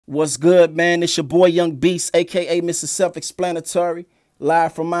What's good, man? It's your boy Young Beast, aka Mr. Self-Explanatory,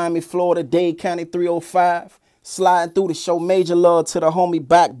 live from Miami, Florida, Dade County 305. Sliding through to show major love to the homie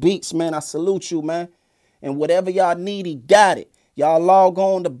BachBeats, man. I salute you, man. And whatever y'all need, he got it. Y'all log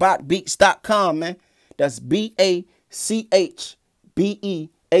on to BachBeats.com, man. That's BachBeats.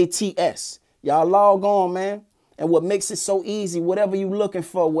 Y'all log on, man. And what makes it so easy, whatever you looking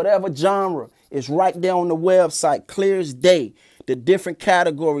for, whatever genre, is right there on the website, clear as day. The different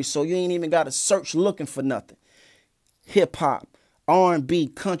categories, so you ain't even got to search looking for nothing. Hip-hop, R&B,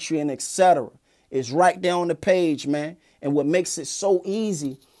 country, and etc. It's right there on the page, man. And what makes it so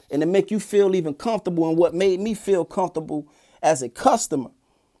easy and to make you feel even comfortable, and what made me feel comfortable as a customer,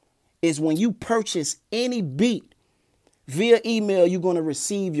 is when you purchase any beat via email, you're going to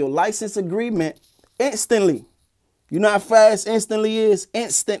receive your license agreement instantly. You know how fast instantly is?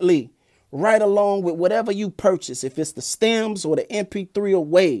 Instantly. Right along with whatever you purchase, if it's the stems or the MP3 or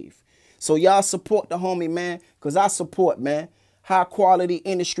wave. So y'all support the homie, man, because I support, man, high quality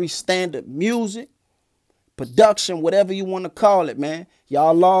industry standard music, production, whatever you want to call it, man.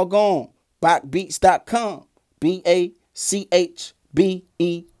 Y'all log on, BachBeats.com, BachBeats.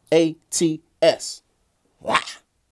 Wow.